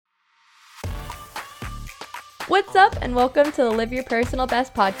What's up, and welcome to the Live Your Personal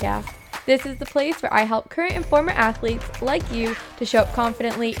Best podcast. This is the place where I help current and former athletes like you to show up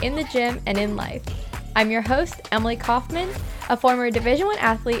confidently in the gym and in life. I'm your host, Emily Kaufman, a former Division I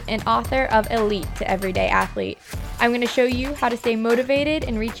athlete and author of Elite to Everyday Athlete. I'm going to show you how to stay motivated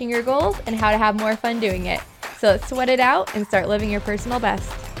in reaching your goals and how to have more fun doing it. So let's sweat it out and start living your personal best.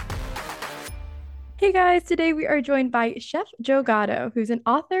 Hey guys, today we are joined by Chef Joe Gatto, who's an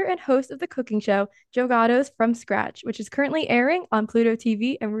author and host of the cooking show Joe Gatto's From Scratch, which is currently airing on Pluto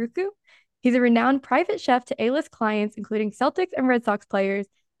TV and Roku. He's a renowned private chef to A-list clients, including Celtics and Red Sox players,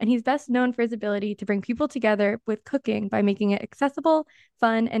 and he's best known for his ability to bring people together with cooking by making it accessible,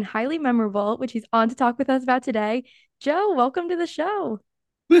 fun, and highly memorable, which he's on to talk with us about today. Joe, welcome to the show.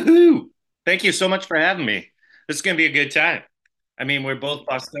 Woohoo! Thank you so much for having me. This is going to be a good time. I mean, we're both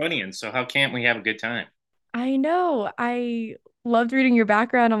Bostonians, so how can't we have a good time? I know. I loved reading your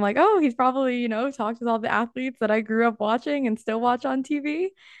background. I'm like, oh, he's probably, talked with all the athletes that I grew up watching and still watch on TV.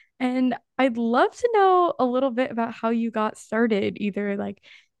 And I'd love to know a little bit about how you got started, either like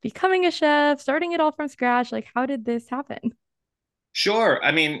becoming a chef, starting it all from scratch. Like, how did this happen? Sure.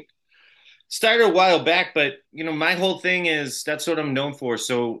 I mean, started a while back, but my whole thing is that's what I'm known for.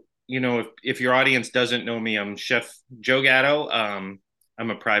 So, if your audience doesn't know me, I'm Chef Joe Gatto. I'm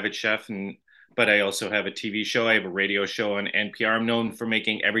a private chef, but I also have a TV show. I have a radio show on NPR. I'm known for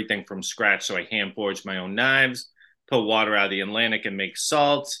making everything from scratch. So I hand forge my own knives, pull water out of the Atlantic and make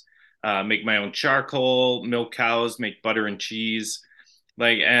salt, make my own charcoal, milk cows, make butter and cheese.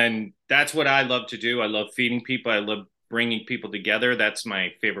 And that's what I love to do. I love feeding people. I love bringing people together. That's my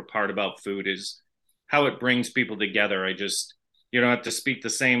favorite part about food is how it brings people together. You don't have to speak the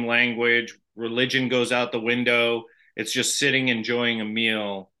same language. Religion goes out the window. It's just sitting, enjoying a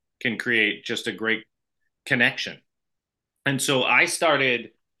meal can create just a great connection. And so I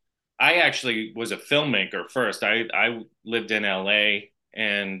actually was a filmmaker first. I lived in LA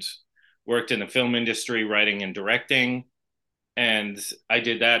and worked in the film industry, writing and directing. And I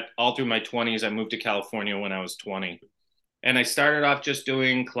did that all through my 20s. I moved to California when I was 20. And I started off just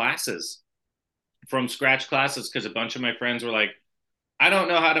doing classes, from scratch classes, because a bunch of my friends were like, I don't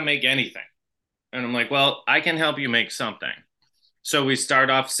know how to make anything. And I'm like, well, I can help you make something. So we start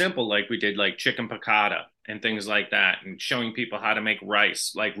off simple, like we did like chicken piccata and things like that, and showing people how to make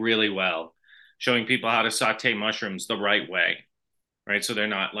rice like really well, showing people how to saute mushrooms the right way, right? So they're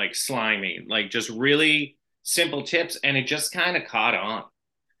not like slimy, like just really simple tips. And it just kind of caught on.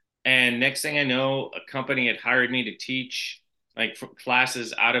 And next thing I know, a company had hired me to teach like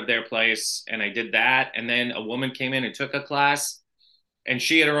classes out of their place. And I did that. And then a woman came in and took a class, and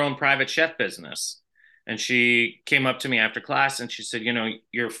she had her own private chef business. And she came up to me after class and she said,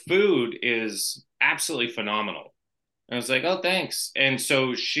 your food is absolutely phenomenal. And I was like, oh, thanks. And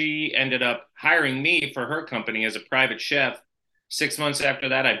so she ended up hiring me for her company as a private chef. 6 months after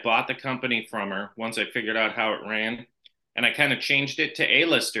that, I bought the company from her once I figured out how it ran. And I kind of changed it to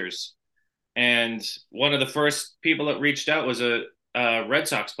A-listers. And one of the first people that reached out was a Red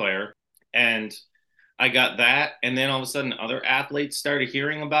Sox player. And I got that. And then all of a sudden, other athletes started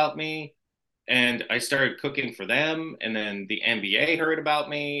hearing about me. And I started cooking for them. And then the NBA heard about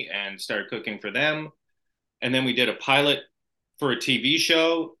me and started cooking for them. And then we did a pilot for a TV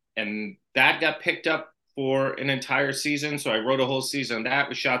show. And that got picked up for an entire season. So I wrote a whole season of that.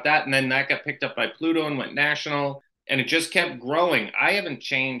 We shot that. And then that got picked up by Pluto and went national. And it just kept growing. I haven't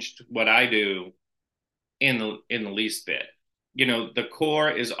changed what I do in the least bit. The core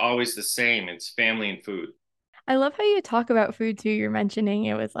is always the same. It's family and food. I love how you talk about food too. You're mentioning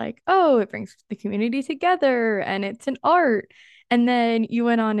it was like, oh, it brings the community together and it's an art. And then you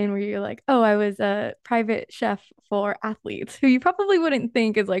went on in where you're like, oh, I was a private chef for athletes who you probably wouldn't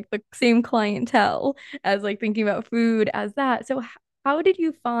think is like the same clientele as like thinking about food as that. So how did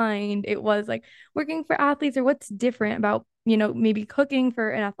you find it was like working for athletes, or what's different about, maybe cooking for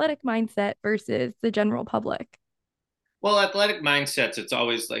an athletic mindset versus the general public? Well, athletic mindsets, it's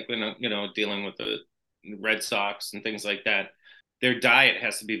always like when, dealing with the Red Sox and things like that, their diet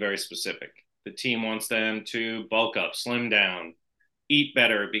has to be very specific. The team wants them to bulk up, slim down, eat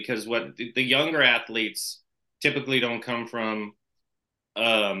better, because what the younger athletes typically don't come from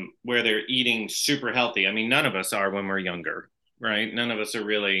where they're eating super healthy. I mean, none of us are when we're younger, right? None of us are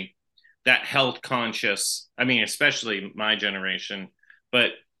really that health conscious. I mean, especially my generation,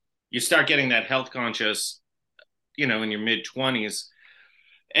 but you start getting that health conscious, in your mid 20s.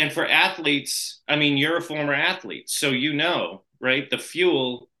 And for athletes, I mean, you're a former athlete, so right? The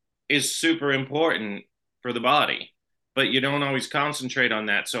fuel is super important for the body, but you don't always concentrate on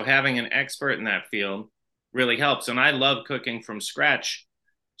that. So having an expert in that field really helps. And I love cooking from scratch.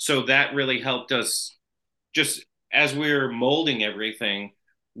 So that really helped us just as we were molding everything,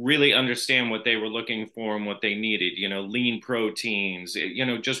 really understand what they were looking for and what they needed. Lean proteins.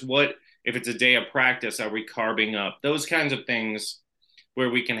 Just what if it's a day of practice, are we carbing up? Those kinds of things where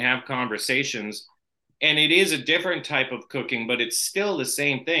we can have conversations. And it is a different type of cooking, but it's still the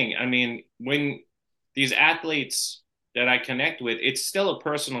same thing. I mean, when these athletes that I connect with, it's still a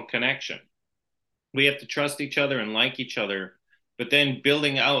personal connection. We have to trust each other and like each other. But then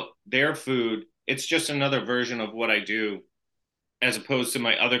building out their food, it's just another version of what I do, as opposed to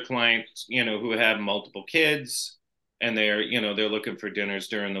my other clients, who have multiple kids and they're looking for dinners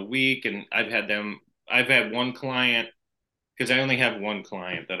during the week. And I've had one client, because I only have one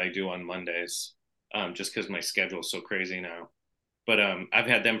client that I do on Mondays, just because my schedule is so crazy now. But I've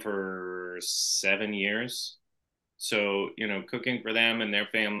had them for 7 years. So, cooking for them and their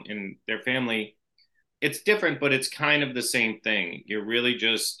family, it's different, but it's kind of the same thing.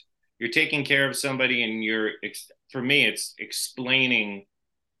 You're taking care of somebody, and for me, it's explaining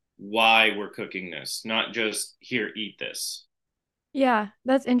why we're cooking this, not just here, eat this. Yeah,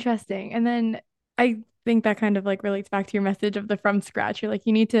 that's interesting. And then I think that kind of like relates back to your message of the from scratch. You're like,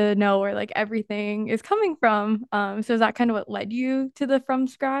 you need to know where like everything is coming from. So is that kind of what led you to the from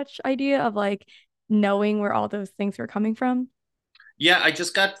scratch idea of like knowing where all those things were coming from? Yeah, I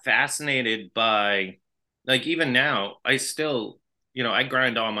just got fascinated by, like, even now, I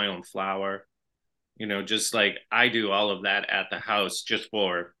grind all my own flour, just like I do all of that at the house just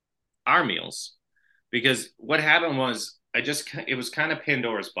for our meals. Because what happened was, it was kind of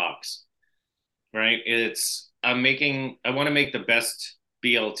Pandora's box, right? I want to make the best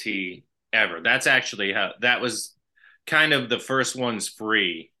BLT ever. That's actually how that was kind of the first one's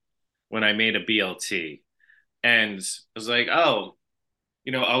free when I made a BLT. And I was like, oh,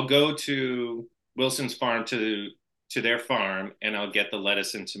 I'll go to Wilson's farm to their farm, and I'll get the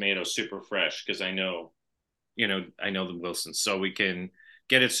lettuce and tomatoes super fresh because I know the Wilsons, so we can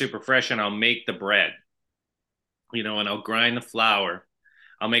get it super fresh, and I'll make the bread, and I'll grind the flour.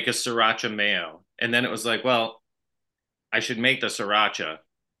 I'll make a sriracha mayo, and then it was like, well, I should make the sriracha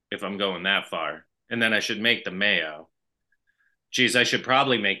if I'm going that far, and then I should make the mayo. Geez, I should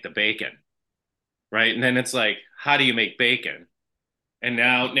probably make the bacon, right? And then it's like, how do you make bacon? And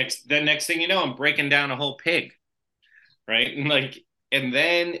now next thing you know, I'm breaking down a whole pig, right? And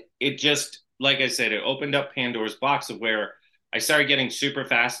then it just, like I said, it opened up Pandora's box of where I started getting super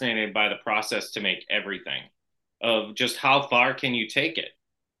fascinated by the process to make everything, of just how far can you take it,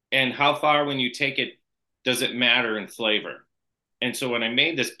 and how far when you take it does it matter in flavor. And so when I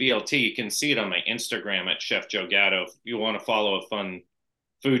made this BLT, you can see it on my Instagram at Chef Joe Gatto. If you want to follow a fun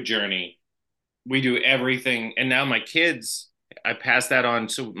food journey, we do everything. And now my kids, I pass that on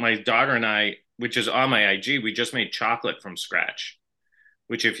to my daughter and I, which is on my IG. We just made chocolate from scratch,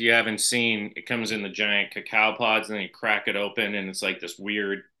 which, if you haven't seen, it comes in the giant cacao pods, and then you crack it open, and it's like this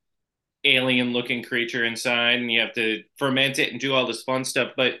weird alien looking creature inside, and you have to ferment it and do all this fun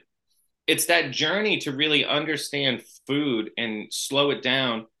stuff. But it's that journey to really understand food and slow it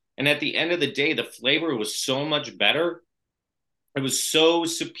down. And at the end of the day, the flavor was so much better. It was so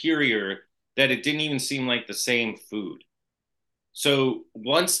superior that it didn't even seem like the same food. So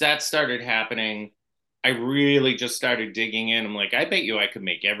once that started happening, I really just started digging in. I'm like, I bet you I could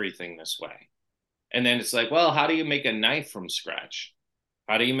make everything this way. And then it's like, well, how do you make a knife from scratch?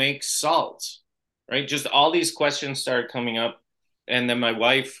 How do you make salt? Right? Just all these questions started coming up. And then my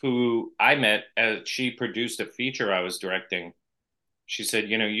wife, who I met as she produced a feature I was directing, she said,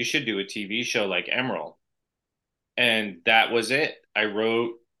 you should do a TV show like Emerald. And that was it. I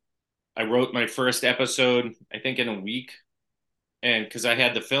wrote my first episode, I think, in a week. And because I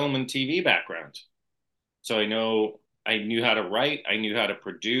had the film and TV background. So I knew how to write, I knew how to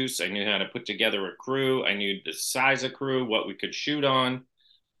produce, I knew how to put together a crew, I knew the size of crew, what we could shoot on.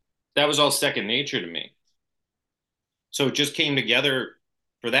 That was all second nature to me. So it just came together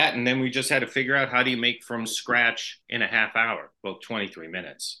for that. And then we just had to figure out, how do you make from scratch in a half hour? Well, 23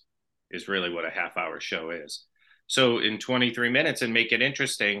 minutes is really what a half hour show is. So in 23 minutes, and make it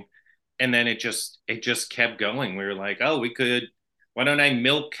interesting. And then it just kept going. We were like, oh, why don't I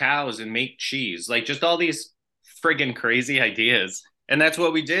milk cows and make cheese? Like, just all these friggin' crazy ideas. And that's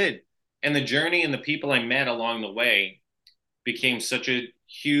what we did. And the journey and the people I met along the way became such a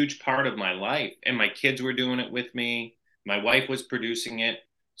huge part of my life. And my kids were doing it with me. My wife was producing it.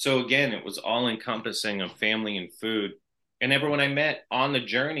 So again, it was all encompassing of family and food. And everyone I met on the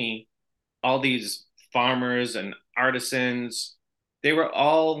journey, all these farmers and artisans, they were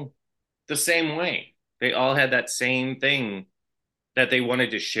all the same way. They all had that same thing, that they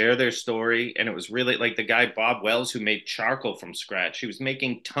wanted to share their story. And it was really like the guy, Bob Wells, who made charcoal from scratch. He was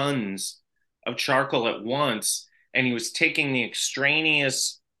making tons of charcoal at once, and he was taking the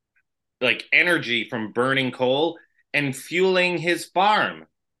extraneous like energy from burning coal and fueling his farm.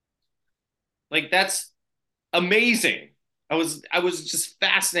 Like that's amazing. I was just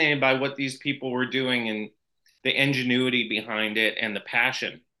fascinated by what these people were doing and the ingenuity behind it and the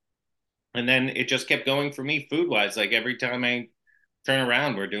passion. And then it just kept going for me food wise. Like every time I turn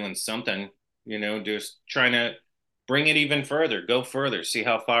around, we're doing something, just trying to bring it even further, go further, see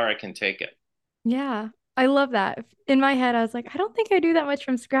how far I can take it. Yeah, I love that. In my head, I was like, I don't think I do that much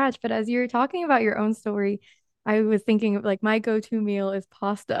from scratch. But as you're talking about your own story, I was thinking of like my go-to meal is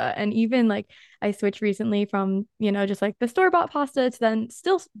pasta. And even like I switched recently from, just like the store-bought pasta to then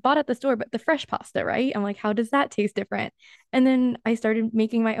still bought at the store, but the fresh pasta, right? I'm like, how does that taste different? And then I started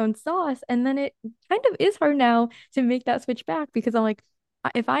making my own sauce. And then it kind of is hard now to make that switch back because I'm like,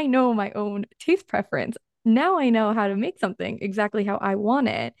 if I know my own taste preference, now I know how to make something exactly how I want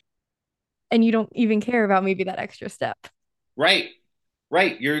it and you don't even care about maybe that extra step. Right.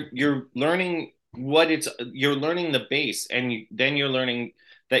 Right. You're learning you're learning the base, and then you're learning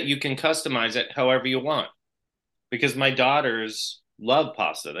that you can customize it however you want. Because my daughters love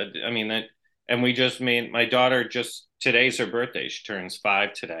pasta. And we just made my daughter just today's her birthday. She turns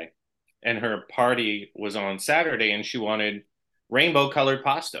 5 today, and her party was on Saturday, and she wanted rainbow colored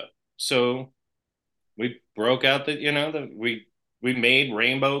pasta. So we broke out we made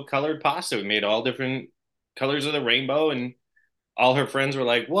rainbow colored pasta. We made all different colors of the rainbow, and all her friends were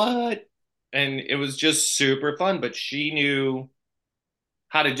like, "What?" And it was just super fun. But she knew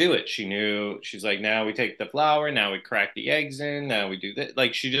how to do it. She's like, now we take the flour, now we crack the eggs in, now we do that.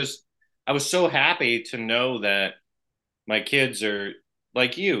 Like I was so happy to know that my kids are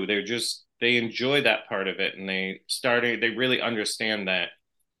like you. They enjoy that part of it, and they really understand that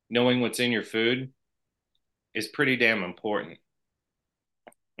knowing what's in your food is pretty damn important.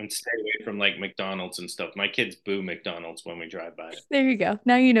 And stay away from like McDonald's and stuff. My kids boo McDonald's when we drive by it. There you go.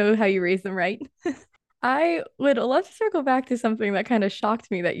 Now you know how you raise them, right? I would love to circle back to something that kind of shocked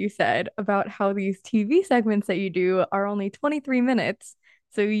me that you said about how these TV segments that you do are only 23 minutes.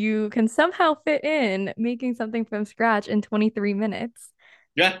 So you can somehow fit in making something from scratch in 23 minutes.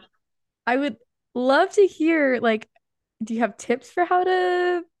 Yeah. I would love to hear, like, do you have tips for how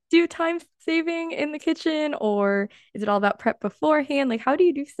to do time saving in the kitchen, or is it all about prep beforehand? Like, how do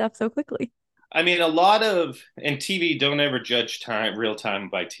you do stuff so quickly? I mean, a lot of and TV, don't ever judge real time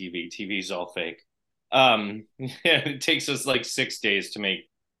by TV. TV's all fake. It takes us like 6 days to make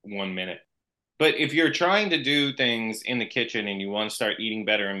 1 minute. But if you're trying to do things in the kitchen and you want to start eating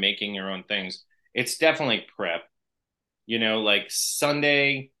better and making your own things, it's definitely prep. Like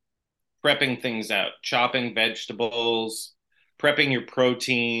Sunday, prepping things out, chopping vegetables, prepping your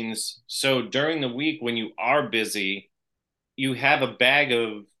proteins. So during the week when you are busy, you have a bag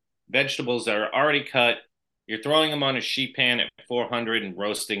of vegetables that are already cut. You're throwing them on a sheet pan at 400 and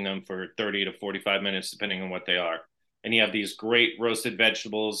roasting them for 30 to 45 minutes, depending on what they are. And you have these great roasted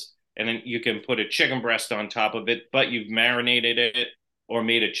vegetables. And then you can put a chicken breast on top of it, but you've marinated it or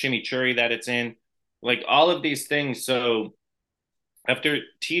made a chimichurri that it's in. Like all of these things. So after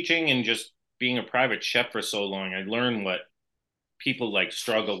teaching and just being a private chef for so long, I learned what people like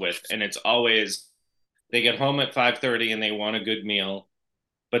struggle with. And it's always they get home at 5:30 and they want a good meal,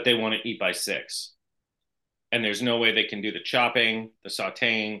 but they want to eat by 6. And there's no way they can do the chopping, the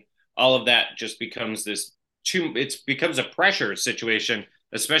sauteing, all of that just becomes it becomes a pressure situation,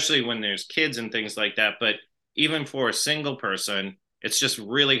 especially when there's kids and things like that. But even for a single person, it's just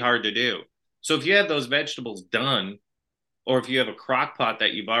really hard to do. So if you have those vegetables done, or if you have a crock pot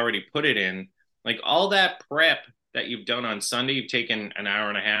that you've already put it in, like all that prep that you've done on Sunday, you've taken an hour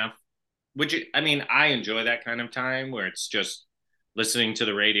and a half, which I mean, I enjoy that kind of time where it's just listening to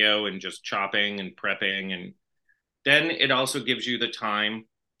the radio and just chopping and prepping. And then it also gives you the time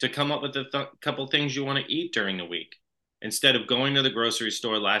to come up with couple things you want to eat during the week instead of going to the grocery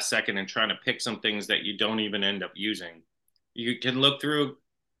store last second and trying to pick some things that you don't even end up using. You can look through,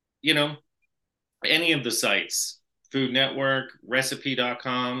 you know, any of the sites, Food Network,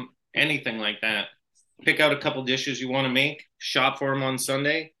 recipe.com, anything like that. Pick out a couple dishes you want to make, shop for them on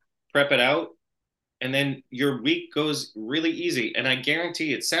Sunday, prep it out, and then your week goes really easy. And I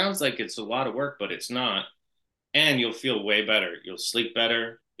guarantee it sounds like it's a lot of work, but it's not. And you'll feel way better. You'll sleep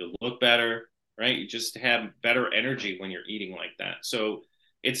better. You'll look better, right? You just have better energy when you're eating like that. So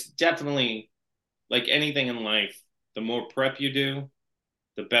it's definitely like anything in life, the more prep you do,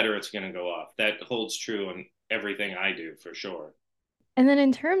 the better it's going to go off. That holds true in everything I do for sure. And then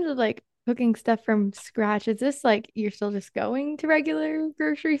in terms of like cooking stuff from scratch, is this like you're still just going to regular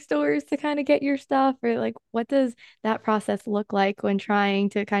grocery stores to kind of get your stuff, or like what does that process look like when trying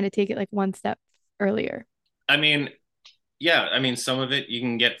to kind of take it like one step earlier? I mean, yeah, I mean, some of it you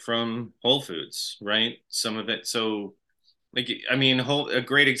can get from Whole Foods, right? Some of it. So, like, I mean, a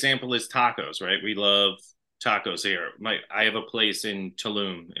great example is tacos, right? We love tacos here. I have a place in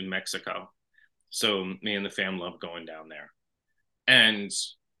Tulum in Mexico. So me and the fam love going down there. And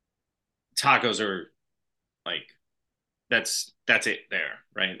tacos are like that's it there,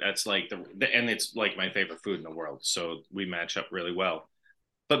 right? That's like and it's like my favorite food in the world. So we match up really well.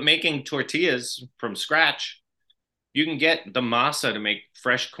 But making tortillas from scratch, you can get the masa to make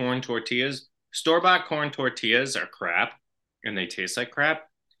fresh corn tortillas. Store-bought corn tortillas are crap and they taste like crap.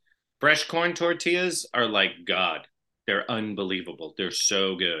 Fresh corn tortillas are like God. They're unbelievable. They're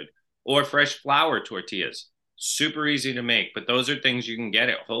so good. Or fresh flour tortillas. Super easy to make, but those are things you can get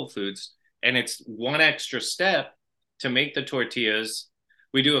at Whole Foods. And it's one extra step to make the tortillas.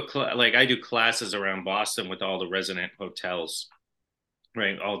 We do like I do classes around Boston with all the resident hotels,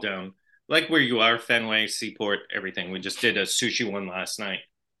 right? All down like where you are, Fenway, Seaport, everything. We just did a sushi one last night.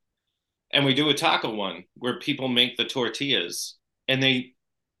 And we do a taco one where people make the tortillas and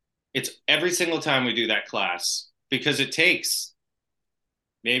it's every single time we do that class because it takes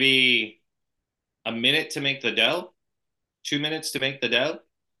maybe a minute to make the dough, 2 minutes to make the dough,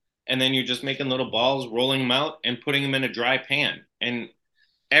 and then you're just making little balls, rolling them out, and putting them in a dry pan. And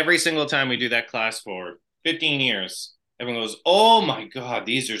every single time we do that class for 15 years, everyone goes, "Oh my God,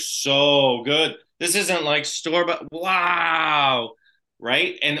 these are so good. This isn't like store, but wow."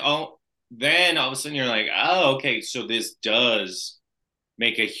 Right. And then all of a sudden you're like, "Oh, okay. So this does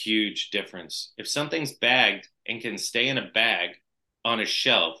make a huge difference. If something's bagged and can stay in a bag on a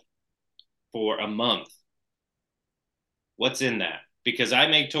shelf for a month, what's in that?" Because I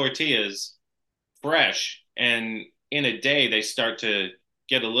make tortillas fresh and in a day they start to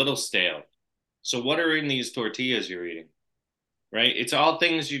get a little stale. So what are in these tortillas you're eating? Right? It's all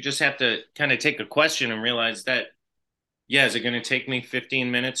things you just have to kind of take a question and realize that, yeah, is it going to take me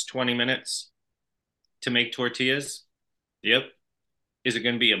 15 minutes, 20 minutes to make tortillas? Yep. Is it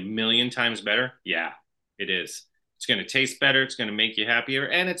going to be a million times better? Yeah, it is. It's going to taste better. It's going to make you happier.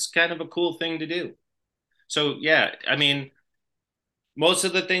 And it's kind of a cool thing to do. So, yeah, I mean, most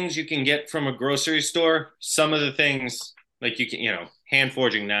of the things you can get from a grocery store, some of the things like you can, hand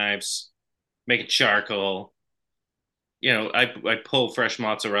forging knives, make a charcoal, I pull fresh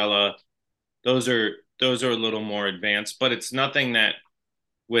mozzarella. Those are those are a little more advanced, but it's nothing that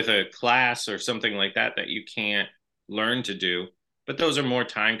with a class or something like that that you can't learn to do. But those are more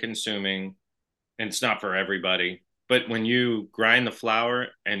time consuming and it's not for everybody. But when you grind the flour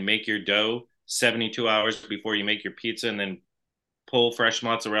and make your dough 72 hours before you make your pizza and then pull fresh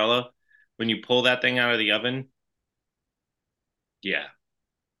mozzarella, when you pull that thing out of the oven, yeah,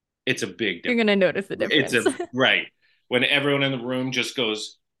 it's a big You're difference. gonna notice the It's difference. a right when everyone in the room just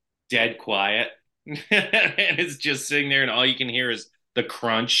goes dead quiet and it's just sitting there and all you can hear is the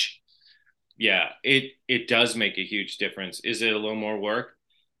crunch. Yeah, it does make a huge difference. Is it a little more work?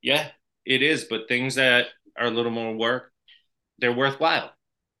 Yeah, it is, but things that are a little more work, they're worthwhile.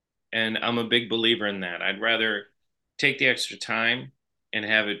 And I'm a big believer in that. I'd rather take the extra time and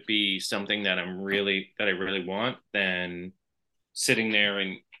have it be something that I really want than sitting there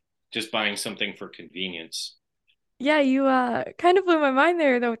and just buying something for convenience. Yeah, you kind of blew my mind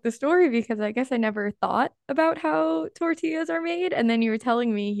there though with the story because I guess I never thought about how tortillas are made. And then you were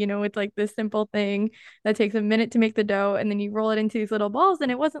telling me, it's like this simple thing that takes a minute to make the dough and then you roll it into these little balls.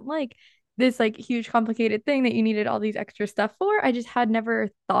 And it wasn't like this like huge complicated thing that you needed all these extra stuff for. I just had never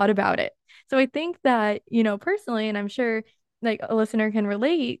thought about it. So I think that, personally, and I'm sure like a listener can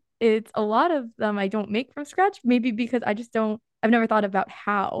relate, it's a lot of them I don't make from scratch, maybe because I've never thought about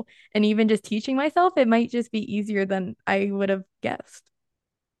how. And even just teaching myself, it might just be easier than I would have guessed.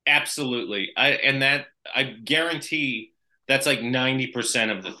 Absolutely. I guarantee that's like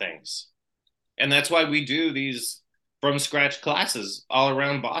 90% of the things. And that's why we do these from scratch classes all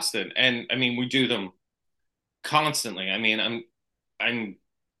around Boston. And I mean, we do them constantly. I mean, I'm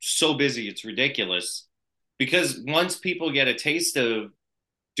so busy, it's ridiculous. Because once people get a taste of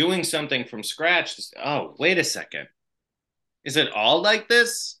doing something from scratch, oh, wait a second. Is it all like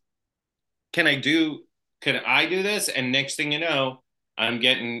this? Can I do can I do this? And next thing you know, I'm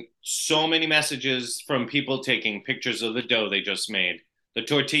getting so many messages from people taking pictures of the dough they just made, the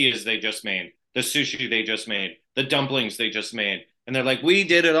tortillas they just made, the sushi they just made, the dumplings they just made. And they're like, "We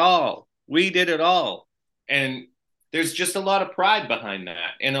did it all. We did it all." And there's just a lot of pride behind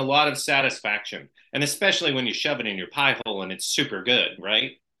that and a lot of satisfaction. And especially when you shove it in your pie hole and it's super good,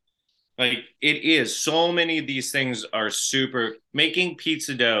 right? Like it is. So many of these things are super. Making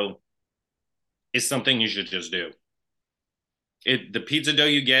pizza dough is something you should just do. The pizza dough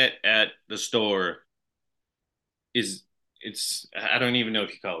you get at the store is it's I don't even know if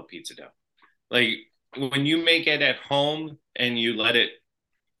you call it pizza dough. Like when you make it at home and you let it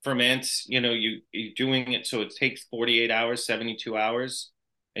ferment, you're doing it so it takes 48 hours, 72 hours,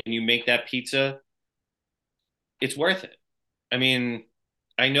 and you make that pizza, it's worth it. I mean,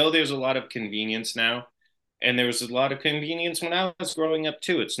 I know there's a lot of convenience now, and there was a lot of convenience when I was growing up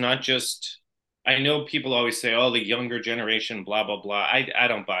too. It's not just, I know people always say, oh, the younger generation, blah, blah, blah. I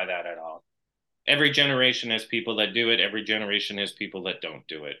don't buy that at all. Every generation has people that do it, every generation has people that don't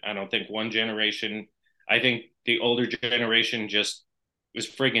do it. I don't think one generation, I think the older generation just was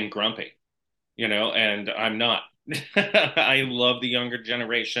friggin' grumpy, and I'm not. I love the younger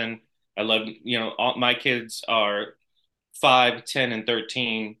generation. I love, all my kids are 5, 10, and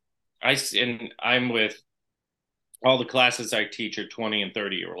 13. And I'm with all the classes I teach are 20 and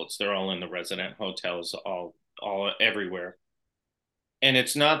 30-year olds. They're all in the resident hotels, all everywhere. And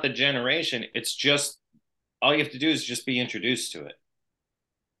it's not the generation, it's just all you have to do is just be introduced to it.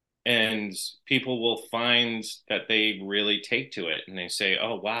 And people will find that they really take to it and they say,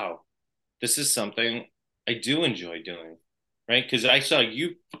 oh, wow, this is something I do enjoy doing. Right. Because I saw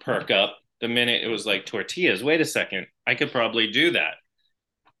you perk up the minute it was like tortillas. Wait a second. I could probably do that.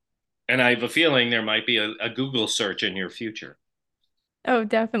 And I have a feeling there might be a Google search in your future. Oh,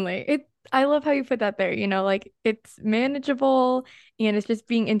 definitely. I love how you put that there, like it's manageable and it's just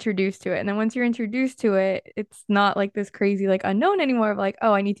being introduced to it. And then once you're introduced to it, it's not like this crazy like unknown anymore of like,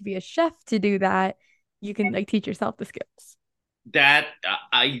 oh, I need to be a chef to do that. You can like teach yourself the skills. That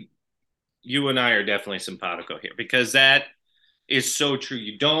you and I are definitely simpatico here because that is so true.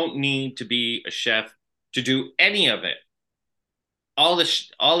 You don't need to be a chef to do any of it. All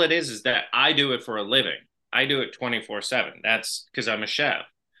it is that I do it for a living. I do it 24/7. That's because I'm a chef.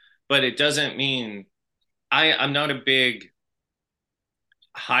 But it doesn't mean I'm not a big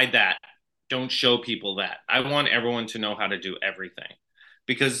hide that. Don't show people that. I want everyone to know how to do everything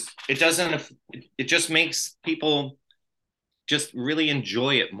because it just makes people just really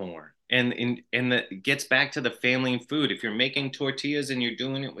enjoy it more. And it gets back to the family and food. If you're making tortillas and you're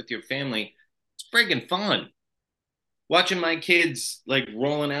doing it with your family, it's friggin' fun. Watching my kids like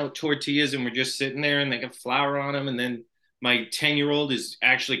rolling out tortillas and we're just sitting there and they got flour on them, and then my 10-year-old is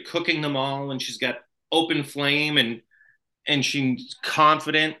actually cooking them all and she's got open flame and she's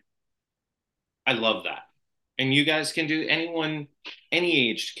confident. I love that. And you guys can do anyone any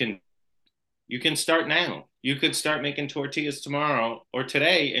age can you can start now. You could start making tortillas tomorrow or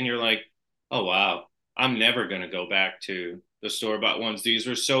today, and you're like, oh, wow, I'm never going to go back to the store bought ones. These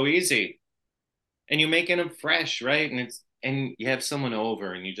are so easy. And you're making them fresh, right? And you have someone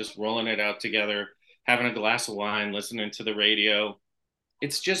over and you're just rolling it out together, having a glass of wine, listening to the radio.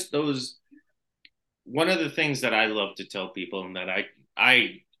 It's just those one of the things that I love to tell people and that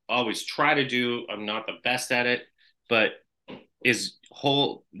I always try to do. I'm not the best at it, but is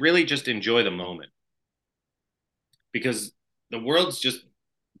whole really just enjoy the moment because the world's just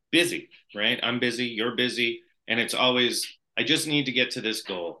busy, right? I'm busy, you're busy, and it's always I just need to get to this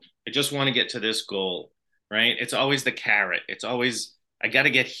goal. I just want to get to this goal, right? It's always the carrot. It's always I got to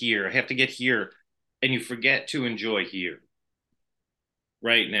get here. I have to get here, and you forget to enjoy here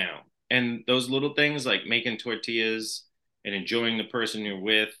right now. And those little things like making tortillas and enjoying the person you're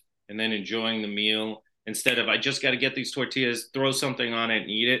with and then enjoying the meal instead of I just got to get these tortillas, throw something on it and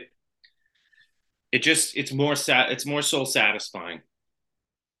eat it. It's more soul satisfying.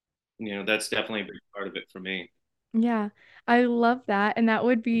 That's definitely a big part of it for me. Yeah, I love that. And that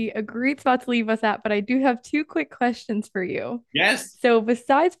would be a great spot to leave us at. But I do have two quick questions for you. Yes. So,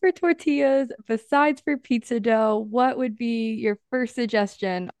 besides for tortillas, besides for pizza dough, what would be your first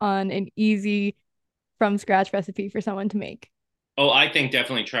suggestion on an easy from scratch recipe for someone to make? Oh, I think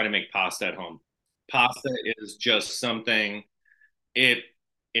definitely try to make pasta at home. Pasta is just something it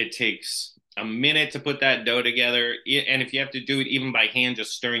it takes a minute to put that dough together. And if you have to do it even by hand,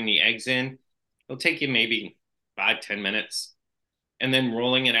 just stirring the eggs in, it'll take you maybe 5, 10 minutes. And then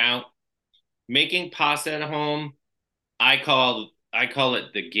rolling it out. Making pasta at home, I call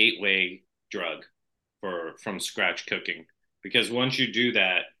it the gateway drug for from scratch cooking. Because once you do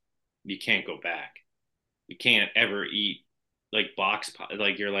that, you can't go back. You can't ever eat like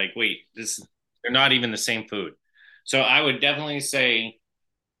like you're like, wait, this they're not even the same food. So I would definitely say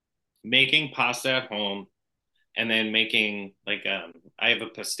making pasta at home and then making like I have a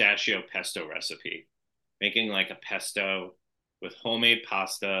pistachio pesto recipe. Making like a pesto with homemade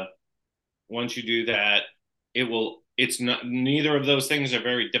pasta. Once you do that, it's not, neither of those things are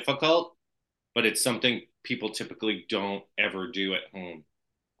very difficult, but it's something people typically don't ever do at home.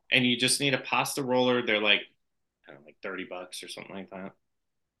 And you just need a pasta roller. They're like, I don't know, like $30 or something like that.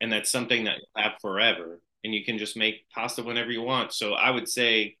 And that's something that you have forever. And you can just make pasta whenever you want. So I would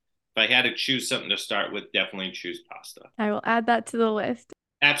say if I had to choose something to start with, definitely choose pasta. I will add that to the list.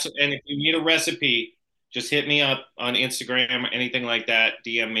 Absolutely. And if you need a recipe, just hit me up on Instagram or anything like that.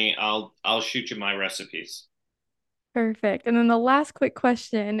 DM me. I'll shoot you my recipes. Perfect. And then the last quick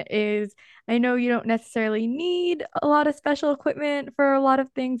question is, I know you don't necessarily need a lot of special equipment for a lot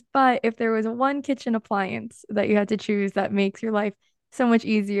of things, but if there was one kitchen appliance that you had to choose that makes your life so much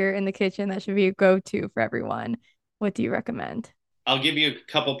easier in the kitchen, that should be a go-to for everyone, what do you recommend? I'll give you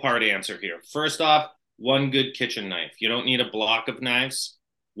a couple part answer here. First off, one good kitchen knife. You don't need a block of knives.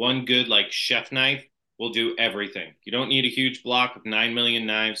 One good like chef knife will do everything. You don't need a huge block of 9 million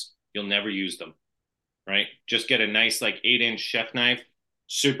knives. You'll never use them, right? Just get a nice like 8-inch chef knife.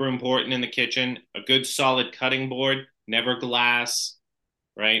 Super important in the kitchen. A good solid cutting board, never glass,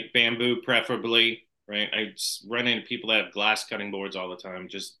 right? Bamboo preferably, right? I run into people that have glass cutting boards all the time.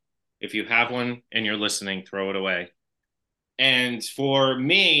 Just if you have one and you're listening, throw it away. And for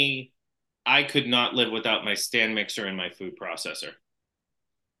me, I could not live without my stand mixer and my food processor.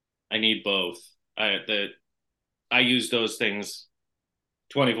 I need both. I use those things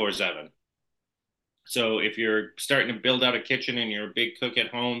 24/7. So if you're starting to build out a kitchen and you're a big cook at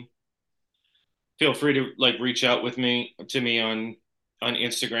home, feel free to like reach out with me to me on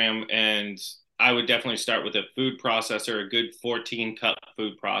Instagram, and I would definitely start with a food processor, a good 14 cup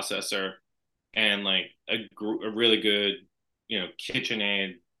food processor, and like a really good,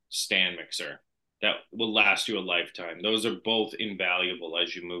 KitchenAid stand mixer that will last you a lifetime. Those are both invaluable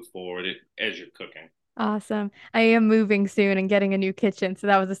as you move forward as you're cooking. Awesome. I am moving soon and getting a new kitchen, so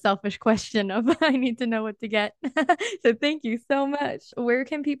that was a selfish question of I need to know what to get. So thank you so much. Where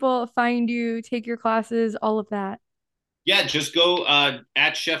can people find you, take your classes, all of that? Yeah, just go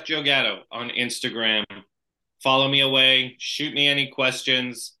at Chef Joe Gatto on Instagram. Follow me away. Shoot me any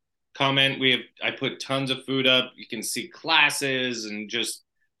questions. Comment. I put tons of food up. You can see classes and just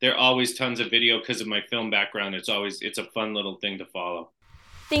there are always tons of video because of my film background. It's a fun little thing to follow.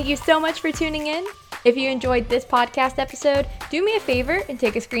 Thank you so much for tuning in. If you enjoyed this podcast episode, do me a favor and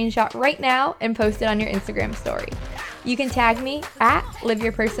take a screenshot right now and post it on your Instagram story. You can tag me at Live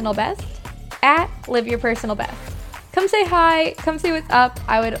Your Personal Best, at Live Your Personal Best. Come say hi, come say what's up.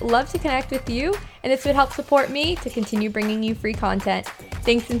 I would love to connect with you, and this would help support me to continue bringing you free content.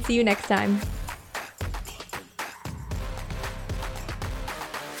 Thanks, and see you next time.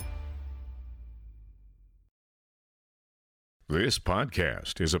 This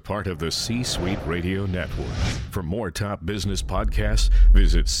podcast is a part of the C-Suite Radio Network. For more top business podcasts,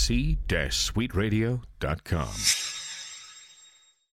 visit c-suiteradio.com.